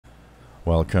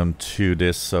Welcome to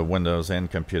this Windows and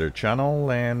Computer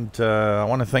channel, and I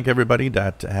want to thank everybody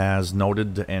that has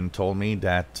noted and told me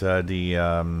that the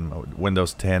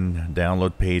Windows 10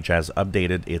 download page has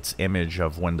updated its image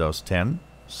of Windows 10.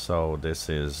 So this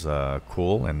is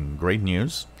cool and great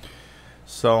news.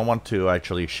 So I want to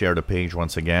actually share the page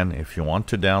once again. If you want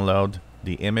to download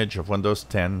the image of Windows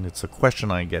 10, it's a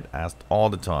question I get asked all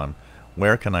the time.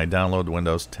 Where can I download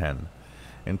Windows 10?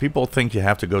 And people think you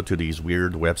have to go to these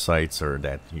weird websites or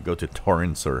that you go to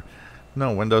torrents or...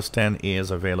 No, Windows 10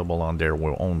 is available on their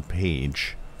own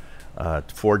page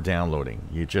for downloading.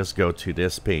 You just go to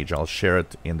this page. I'll share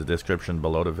it in the description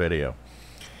below the video.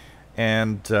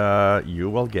 And you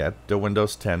will get the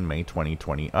Windows 10 May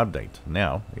 2020 update.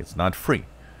 Now, it's not free.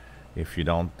 If you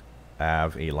don't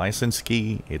have a license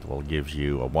key, it will give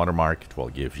you a watermark. It will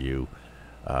give you...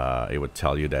 it would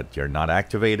tell you that you're not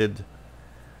activated.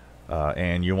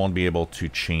 And you won't be able to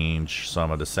change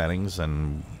some of the settings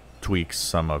and tweak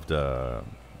some of the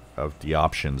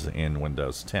options in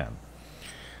Windows 10.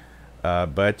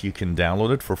 But you can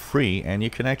download it for free, and you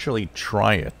can actually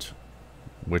try it,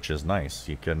 which is nice.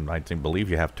 You can, believe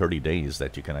you have 30 days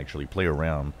that you can actually play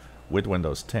around with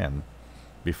Windows 10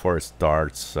 before it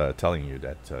starts telling you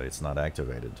that it's not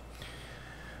activated.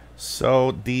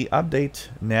 So the update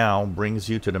now brings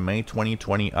you to the May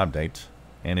 2020 update.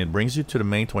 And it brings you to the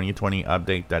May 2020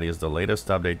 update. That is the latest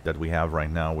update that we have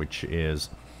right now, which is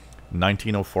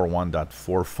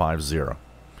 19041.450.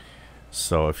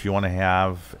 So if you want to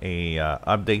have a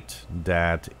update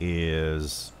that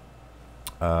is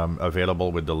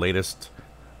available with the latest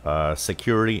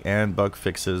security and bug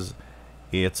fixes,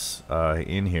 it's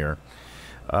in here.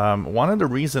 One of the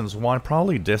reasons why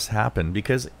probably this happened,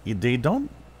 because they don't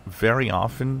very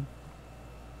often,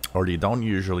 or they don't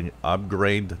usually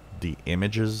upgrade the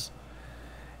images,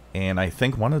 and I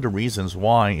think one of the reasons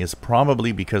why is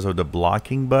probably because of the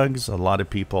blocking bugs. A lot of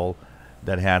people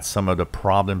that had some of the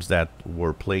problems that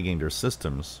were plaguing their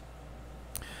systems,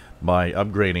 by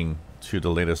upgrading to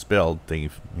the latest build,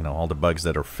 they've, all the bugs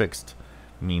that are fixed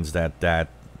means that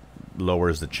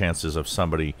lowers the chances of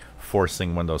somebody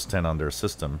forcing Windows 10 on their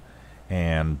system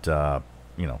and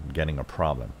getting a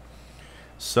problem.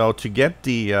 So to get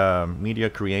the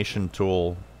media creation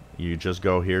tool, you just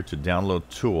go here to download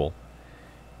tool.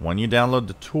 When you download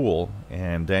the tool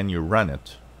and then you run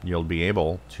it, you'll be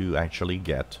able to actually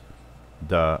get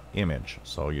the image.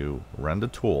 So you run the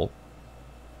tool,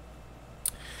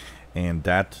 and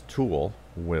that tool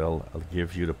will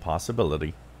give you the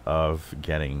possibility of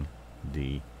getting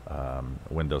the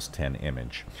Windows 10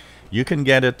 image. You can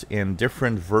get it in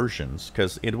different versions,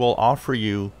 because it will offer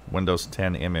you Windows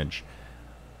 10 image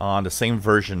on the same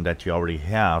version that you already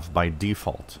have by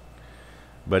default.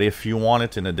 But if you want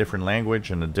it in a different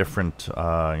language and a different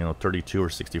 32 or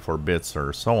 64 bits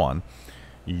or so on,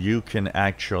 you can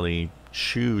actually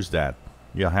choose that.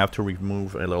 You'll have to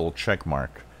remove a little check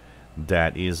mark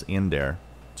that is in there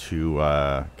to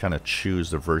kind of choose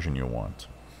the version you want.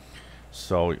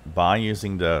 So by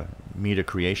using the media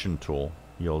creation tool,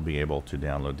 you'll be able to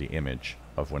download the image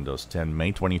of Windows 10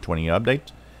 May 2020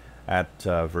 update at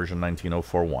version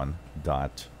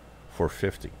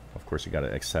 19041.450. Of course, you got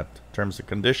to accept terms and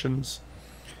conditions,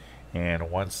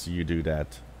 and once you do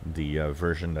that, the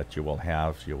version that you will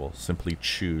have, you will simply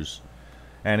choose.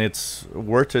 And it's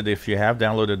worth it if you have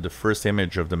downloaded the first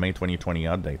image of the May 2020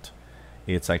 update.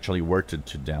 It's actually worth it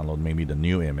to download maybe the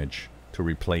new image to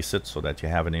replace it, so that you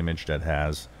have an image that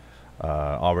has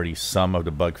already some of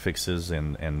the bug fixes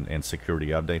and security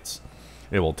updates.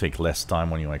 It will take less time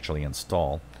when you actually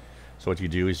install. So what you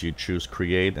do is you choose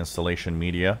Create Installation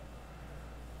Media.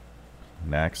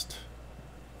 Next.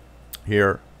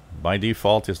 Here, by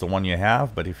default, is the one you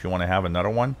have, but if you want to have another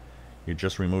one, you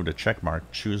just remove the check mark,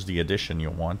 choose the edition you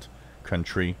want,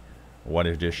 country, what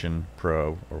edition,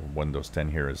 Pro, or Windows 10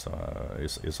 here is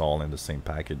all in the same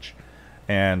package,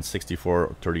 and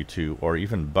 64, 32, or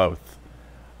even both,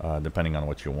 depending on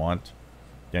what you want.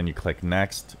 Then you click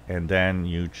Next, and then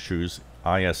you choose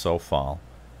ISO file.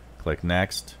 Click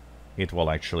Next. It will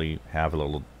actually have a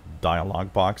little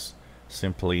dialog box.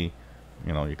 Simply,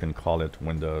 you can call it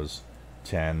Windows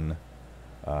 10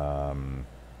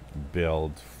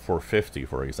 build 450,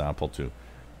 for example, to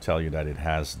tell you that it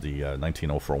has the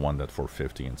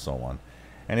 19041.450 and so on.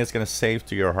 And it's going to save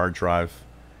to your hard drive,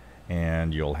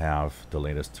 and you'll have the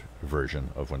latest version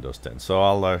of Windows 10. So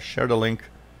I'll share the link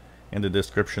in the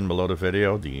description below the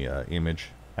video. The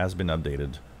image has been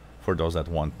updated for those that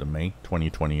want the May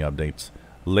 2020 updates.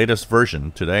 Latest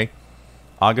version today,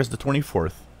 August the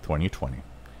 24th, 2020.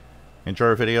 Enjoy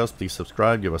our videos. Please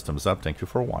subscribe. Give us thumbs up. Thank you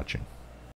for watching.